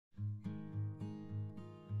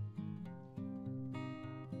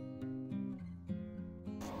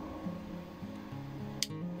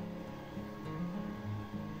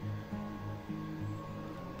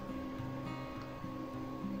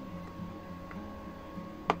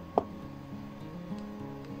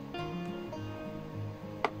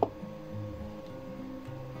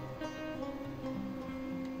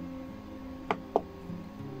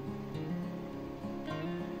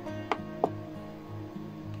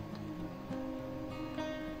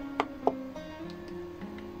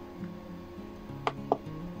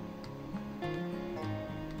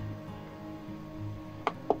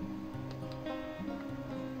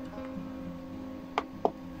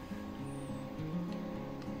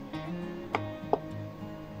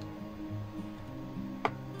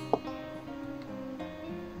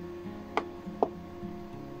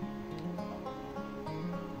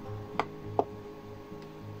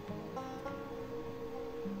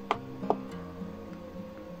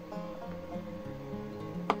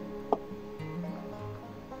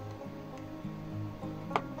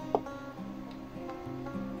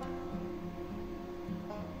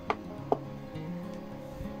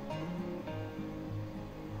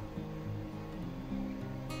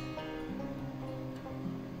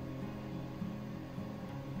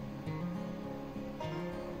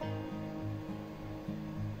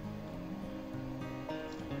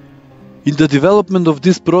In the development of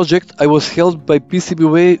this project, I was helped by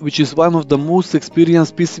PCBWay, which is one of the most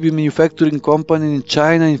experienced PCB manufacturing companies in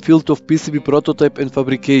China in field of PCB prototype and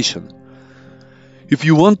fabrication. If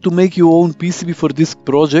you want to make your own PCB for this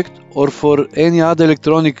project or for any other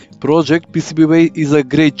electronic project, PCBWay is a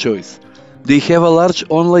great choice. They have a large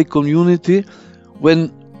online community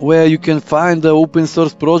where you can find the open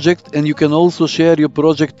source project, and you can also share your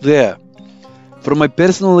project there. From my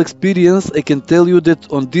personal experience, I can tell you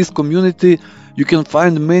that on this community you can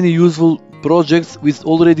find many useful projects with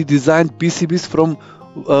already designed PCBs from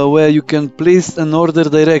where you can place an order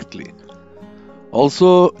directly.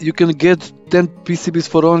 Also, you can get 10 PCBs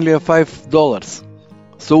for only $5.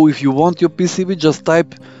 So if you want your PCB, just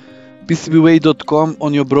type pcbway.com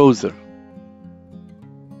on your browser.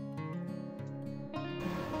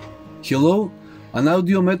 Hello, an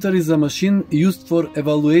audiometer is a machine used for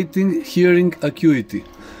evaluating hearing acuity.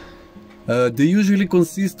 They usually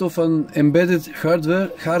consist of an embedded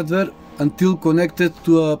hardware until connected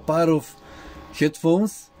to a pair of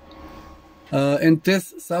headphones and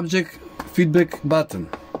test subject feedback button.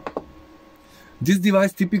 This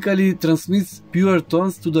device typically transmits pure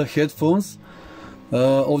tones to the headphones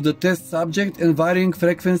of the test subject and varying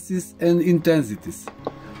frequencies and intensities,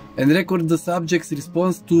 and record the subject's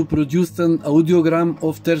response to produce an audiogram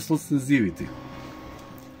of terrestrial sensitivity.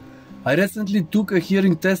 I recently took a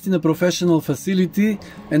hearing test in a professional facility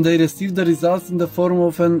and I received the results in the form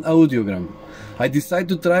of an audiogram. I decided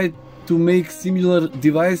to try to make similar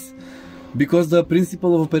device because the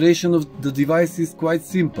principle of operation of the device is quite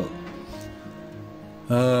simple.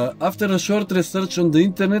 After a short research on the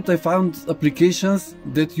internet, I found applications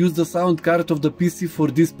that use the sound card of the PC for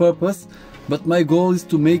this purpose, but my goal is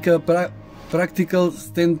to make a practical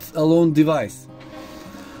stand-alone device.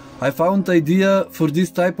 I found idea for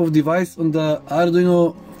this type of device on the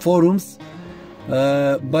Arduino forums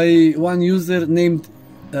by one user named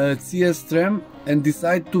CSTrem, and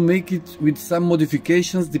decided to make it with some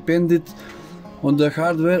modifications dependent on the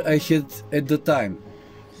hardware I had at the time.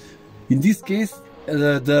 In this case,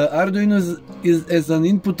 the Arduino is as an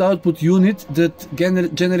input-output unit that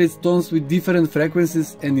generates tones with different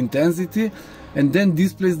frequencies and intensity, and then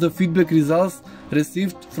displays the feedback results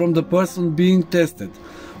received from the person being tested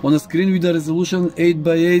on a screen with a resolution 8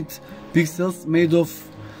 by 8 pixels made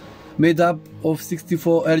up of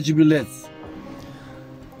 64 RGB LEDs.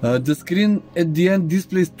 The screen at the end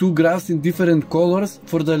displays two graphs in different colors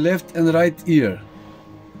for the left and right ear.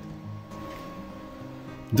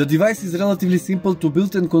 The device is relatively simple to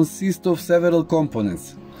build and consists of several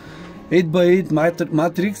components. 8 by 8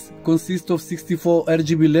 matrix consists of 64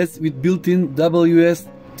 RGB LEDs with built-in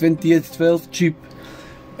WS2812 chip,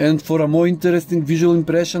 and for a more interesting visual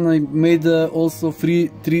impression I made also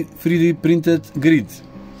 3D printed grid.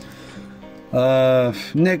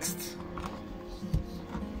 Next,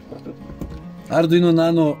 Arduino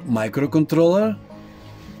Nano microcontroller,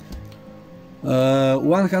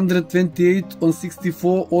 128 on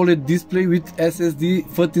 64 OLED display with SSD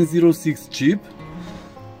 1306 chip,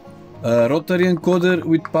 rotary encoder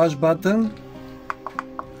with push button,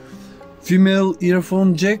 female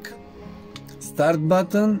earphone jack, start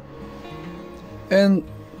button, and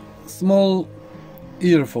small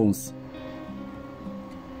earphones.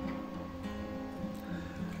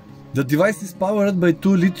 The device is powered by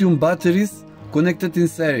two lithium batteries connected in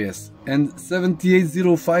series, and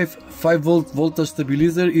 7805 5V voltage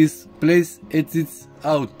stabilizer is placed at its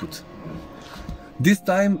output. This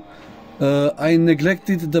time I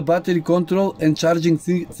neglected the battery control and charging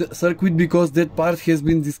circuit because that part has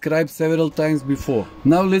been described several times before.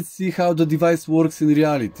 Now let's see how the device works in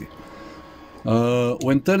reality.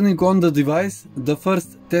 When turning on the device, the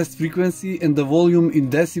first test frequency and the volume in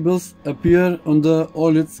decibels appear on the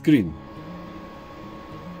OLED screen.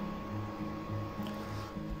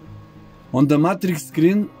 On the matrix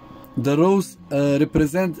screen, the rows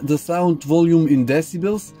represent the sound volume in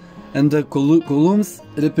decibels, and the columns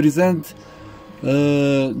represent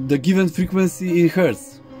the given frequency in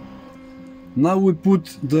hertz. Now we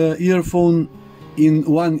put the earphone in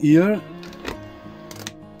one ear,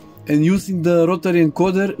 and using the rotary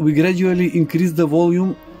encoder we gradually increase the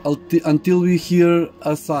volume until we hear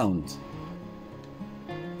a sound.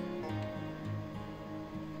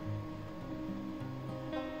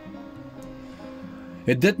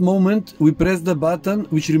 At that moment we press the button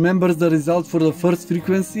which remembers the result for the first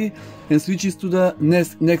frequency and switches to the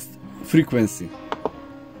next frequency.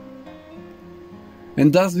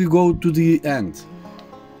 And thus we go to the end.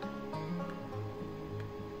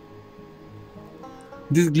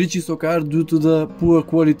 These glitches occur due to the poor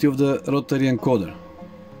quality of the rotary encoder.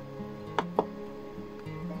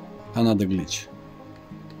 Another glitch.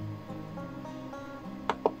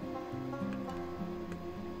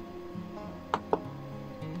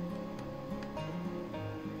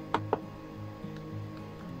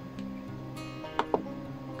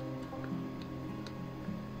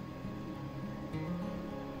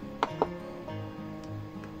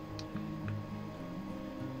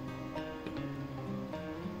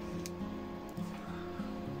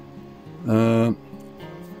 When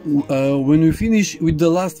we finish with the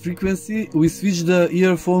last frequency, we switch the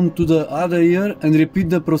earphone to the other ear and repeat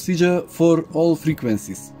the procedure for all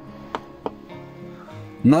frequencies.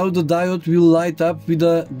 Now the diode will light up with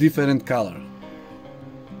a different color.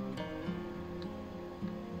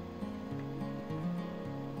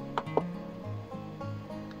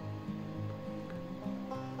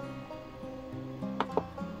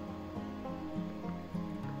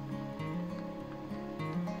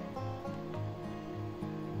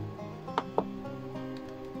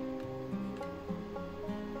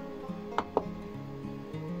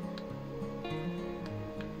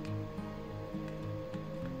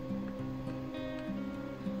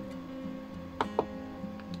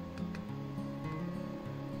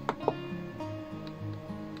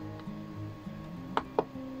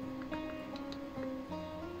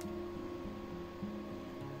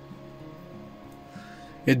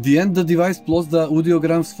 At the end, the device plots the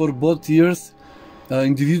audiograms for both ears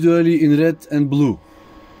individually in red and blue.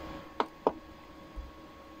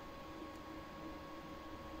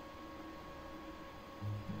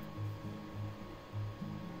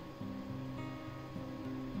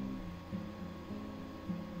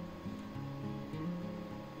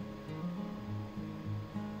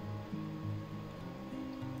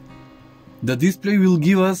 The display will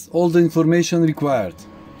give us all the information required.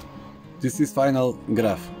 This is final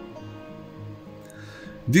graph.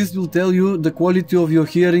 This will tell you the quality of your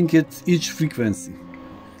hearing at each frequency.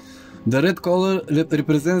 The red color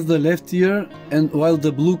represents the left ear, and while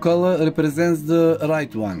the blue color represents the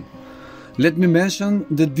right one. Let me mention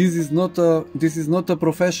that this is not a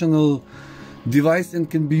professional device and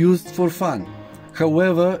can be used for fun.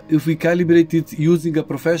 However, if we calibrate it using a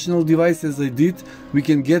professional device as I did, we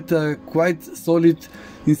can get a quite solid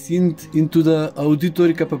insight into the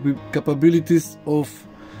auditory capabilities of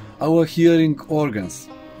our hearing organs.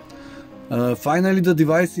 Finally, the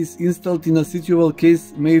device is installed in a situable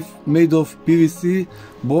case made of PVC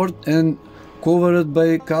board and covered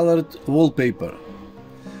by colored wallpaper.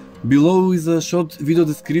 Below is a short video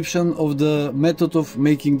description of the method of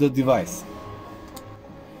making the device.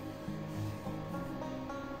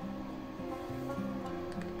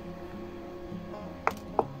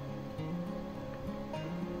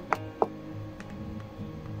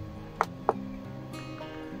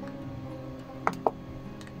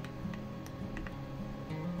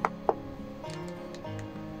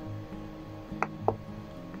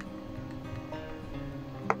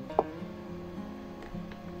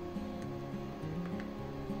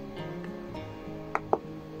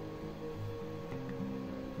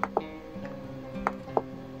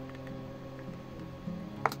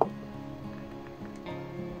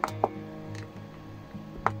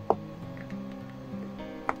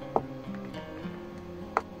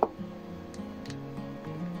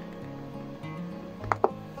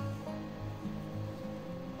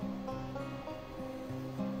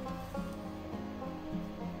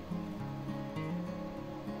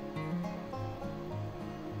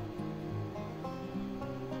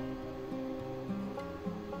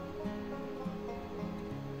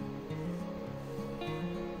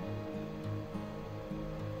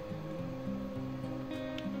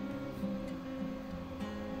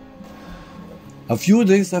 A few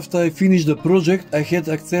days after I finished the project, I had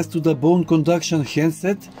access to the bone conduction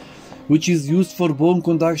handset, which is used for bone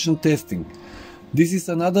conduction testing. This is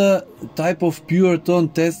another type of pure tone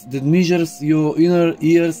test that measures your inner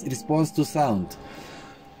ear's response to sound.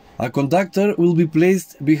 A conductor will be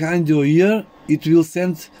placed behind your ear. It will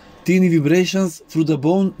send tiny vibrations through the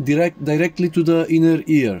bone directly to the inner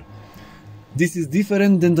ear. This is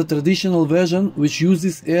different than the traditional version, which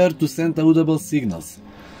uses air to send audible signals.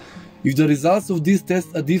 If the results of this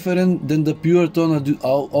test are different than the pure tone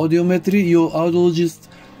audiometry, your audiologist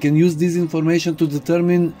can use this information to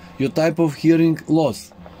determine your type of hearing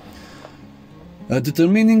loss.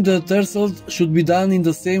 Determining the threshold should be done in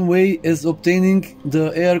the same way as obtaining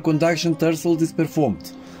the air conduction threshold is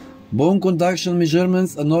performed. Bone conduction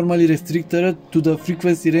measurements are normally restricted to the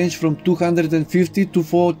frequency range from 250 to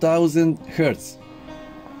 4000 Hz.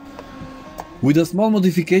 With a small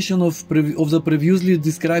modification of the previously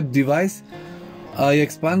described device, I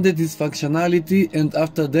expanded its functionality, and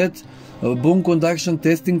after that, bone conduction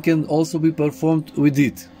testing can also be performed with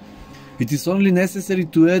it. It is only necessary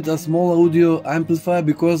to add a small audio amplifier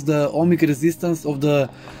because the ohmic resistance of the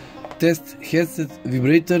test headset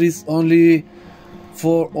vibrator is only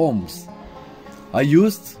 4 ohms. I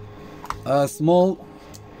used a small,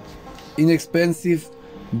 inexpensive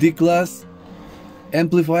D-class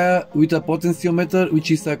amplifier with a potentiometer,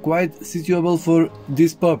 which is quite suitable for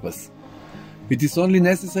this purpose. It is only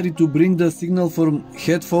necessary to bring the signal from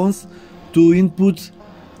headphones two inputs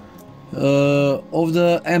of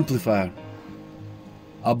the amplifier.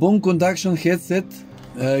 A bone conduction headset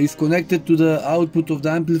is connected to the output of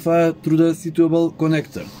the amplifier through the suitable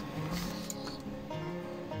connector.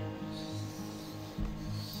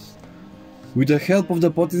 With the help of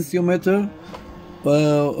the potentiometer,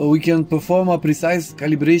 we can perform a precise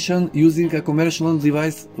calibration using a commercial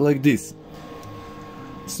device like this.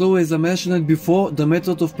 So, as I mentioned before, the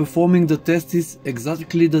method of performing the test is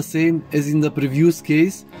exactly the same as in the previous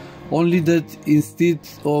case, only that instead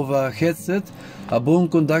of a headset, a bone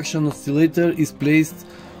conduction oscillator is placed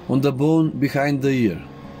on the bone behind the ear.